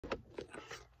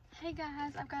Hey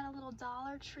guys, I've got a little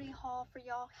Dollar Tree haul for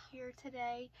y'all here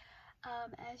today.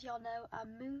 As y'all know,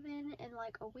 I'm moving in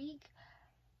like a week,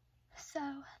 so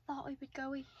thought we would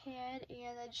go ahead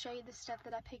and then show you the stuff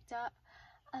that I picked up.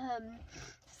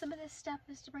 Some of this stuff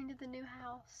is to bring to the new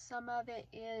house. Some of it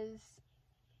is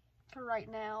for right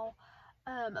now.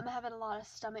 I'm having a lot of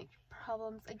stomach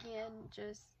problems again,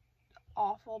 just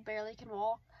awful, barely can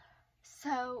walk.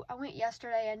 So I went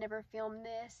yesterday, I never filmed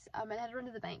this, and I had to run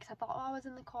to the bank, so I thought while I was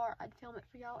in the car, I'd film it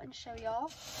for y'all and show y'all.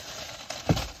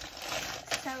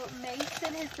 So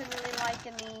Mason has been really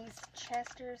liking these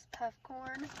Chester's Puff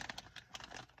Corn.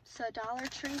 So Dollar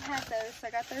Tree had those, so I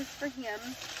got those for him.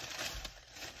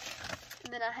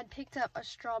 And then I had picked up a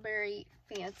strawberry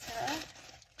Fanta.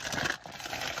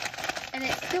 And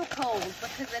it's still cold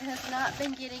because it has not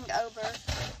been getting over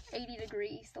 80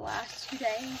 degrees the last 2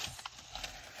 days.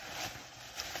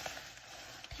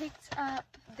 Picked up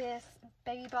this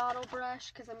baby bottle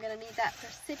brush because I'm going to need that for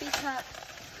sippy cups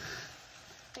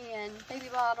and baby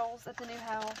bottles at the new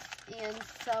house, and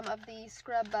some of the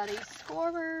Scrub Buddy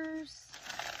scorers.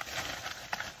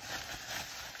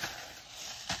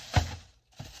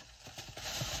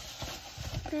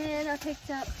 Then I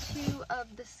picked up 2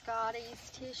 of the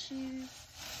Scotties tissues,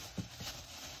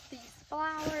 these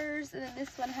flowers, and then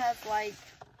this one has like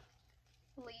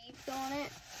leaves on it.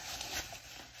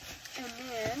 And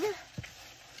then,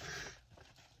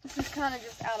 this is kind of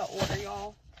just out of order,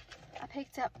 y'all. I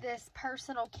picked up this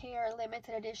Personal Care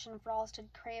limited edition frosted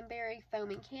cranberry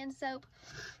foaming hand soap.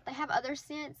 They have other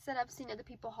scents that I've seen other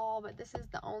people haul, but this is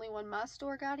the only one my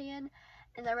store got in.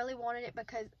 And I really wanted it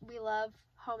because we love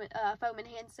foaming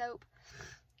hand soap,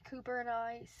 Cooper and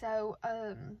I. So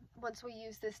once we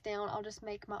use this down, I'll just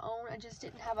make my own. I just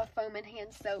didn't have a foaming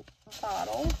hand soap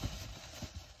bottle.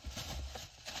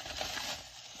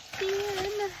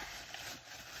 Then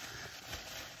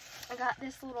I got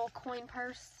this little coin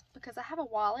purse because I have a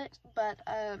wallet, but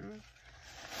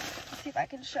let's see if I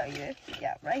can show you.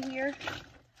 Yeah, right here.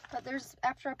 But there's,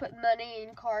 after I put money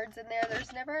and cards in there,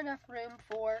 there's never enough room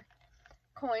for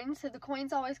coins, so the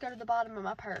coins always go to the bottom of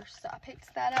my purse. So I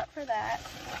picked that up for that.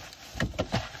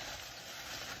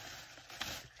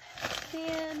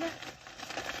 Then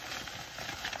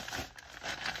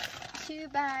 2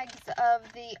 bags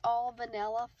of the all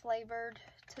vanilla flavored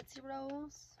Tootsie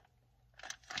Rolls.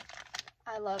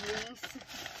 I love these.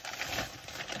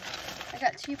 I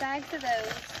got 2 bags of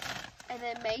those. And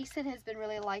then Mason has been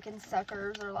really liking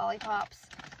suckers or lollipops.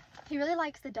 He really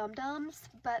likes the Dum Dums,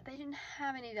 but they didn't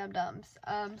have any Dum Dums.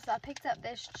 So I picked up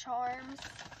this Charms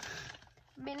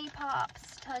Mini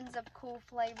Pops, tons of cool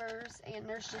flavors, and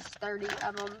there's just 30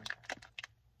 of them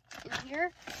in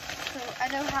here. So I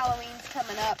know Halloween's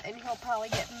coming up, and he'll probably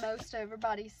get most of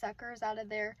everybody's suckers out of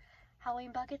their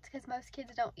Halloween buckets because most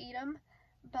kids don't eat them.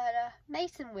 But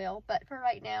Mason will. But for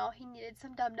right now, he needed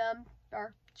some Dum Dum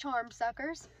or Charm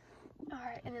suckers.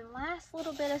 Alright, and then last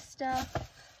little bit of stuff.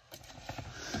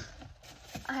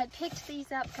 I had picked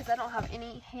these up because I don't have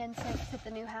any hand sinks at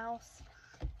the new house.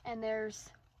 And there's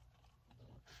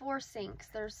 4 sinks.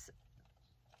 There's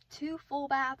 2 full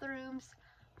bathrooms.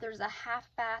 There's a half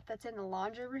bath that's in the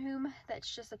laundry room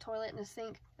that's just a toilet and a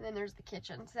sink, and then there's the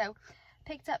kitchen. So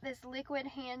picked up this liquid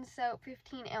hand soap,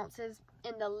 15 ounces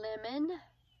in the lemon.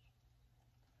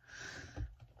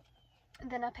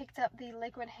 And then I picked up the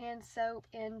liquid hand soap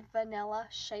in vanilla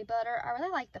shea butter. I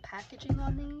really like the packaging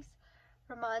on these.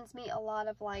 Reminds me a lot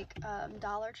of like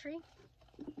Dollar Tree.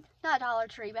 Not Dollar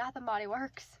Tree, Bath and Body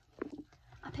Works.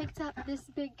 I picked up this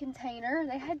big container.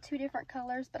 They had 2 different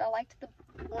colors, but I liked the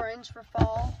orange for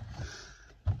fall.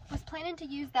 I was planning to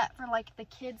use that for like the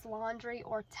kids' laundry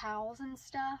or towels and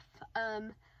stuff,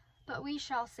 but we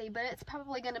shall see. But it's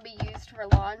probably going to be used for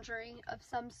laundry of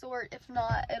some sort. If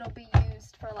not, it'll be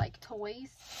used for like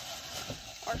toys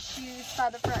or shoes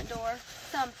by the front door,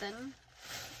 something.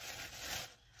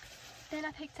 Then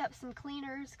I picked up some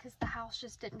cleaners because the house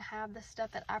just didn't have the stuff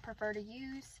that I prefer to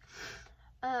use.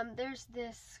 There's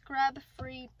this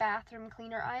scrub-free bathroom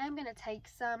cleaner. I am going to take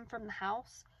some from the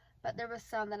house, but there was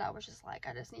some that I was just like,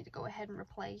 I just need to go ahead and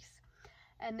replace.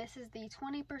 And this is the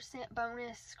 20%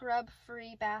 bonus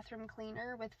scrub-free bathroom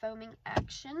cleaner with foaming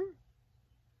action.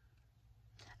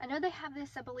 I know they have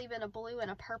this, I believe, in a blue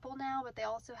and a purple now, but they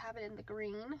also have it in the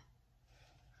green.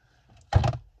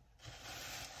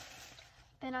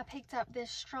 Then I picked up this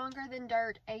Stronger Than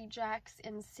Dirt Ajax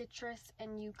in citrus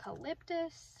and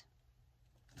eucalyptus.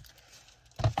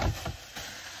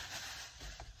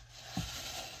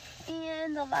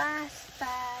 And the last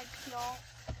bag, y'all,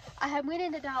 I had went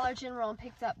into Dollar General and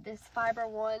picked up this Fiber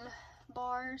One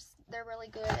bars. They're really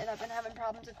good, and I've been having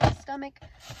problems with my stomach,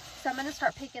 So I'm going to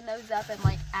start picking those up and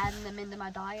like adding them into my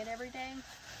diet every day.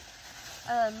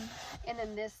 And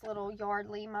then this little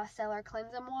Yardley Micellar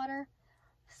Cleansing Water.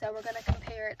 So we're going to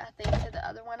compare it, I think, to the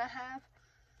other one I have.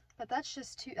 But that's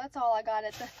just that's all I got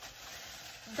at the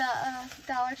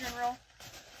Dollar General.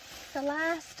 The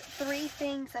last 3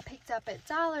 things I picked up at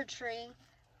Dollar Tree.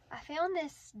 I found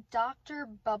this Dr.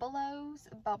 Bubble's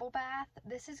Bubble Bath.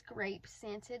 This is grape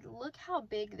scented. Look how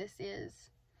big this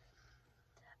is.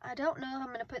 I don't know if I'm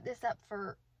going to put this up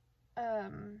for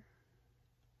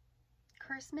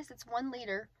Christmas. It's 1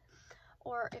 liter.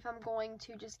 Or if I'm going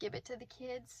to just give it to the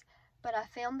kids. But I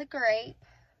found the grape.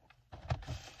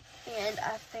 And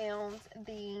I found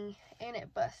and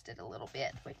it busted a little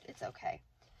bit, which it's okay.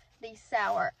 The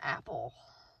sour apple.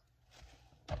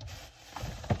 So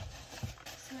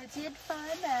I did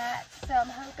find that. So I'm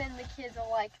hoping the kids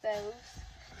will like those.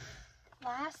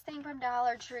 Last thing from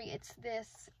Dollar Tree, it's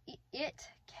this It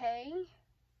K.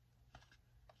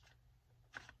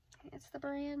 It's the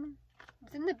brand.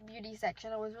 It's in the beauty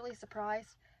section. I was really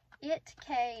surprised. It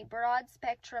K Broad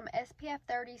Spectrum SPF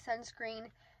 30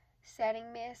 Sunscreen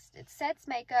Setting Mist. It sets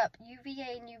makeup,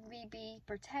 UVA and UVB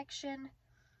protection,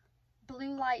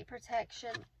 blue light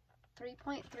protection,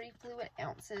 3.3 fluid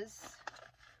ounces.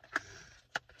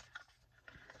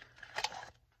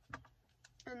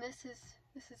 And this is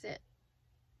it.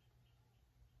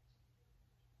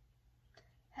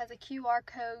 Has a QR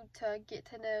code to get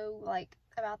to know like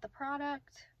about the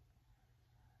product.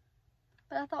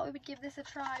 But I thought we would give this a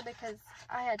try because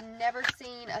I had never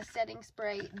seen a setting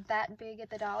spray that big at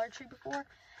the Dollar Tree before.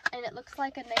 And it looks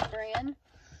like a name brand.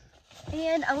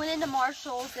 And I went into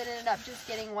Marshall's and ended up just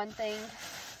getting 1 thing.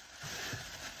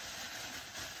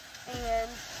 And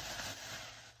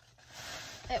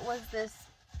it was this,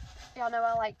 y'all know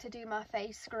I like to do my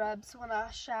face scrubs when I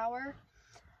shower.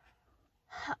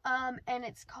 And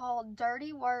it's called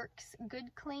Dirty Works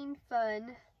Good Clean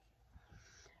Fun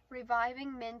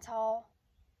Reviving Menthol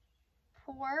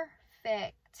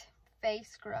Perfect Face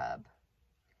Scrub.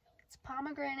 It's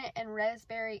pomegranate and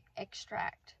raspberry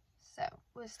extract. So it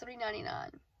was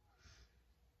 $3.99.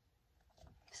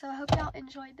 So I hope y'all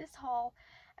enjoyed this haul,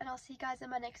 and I'll see you guys in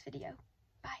my next video.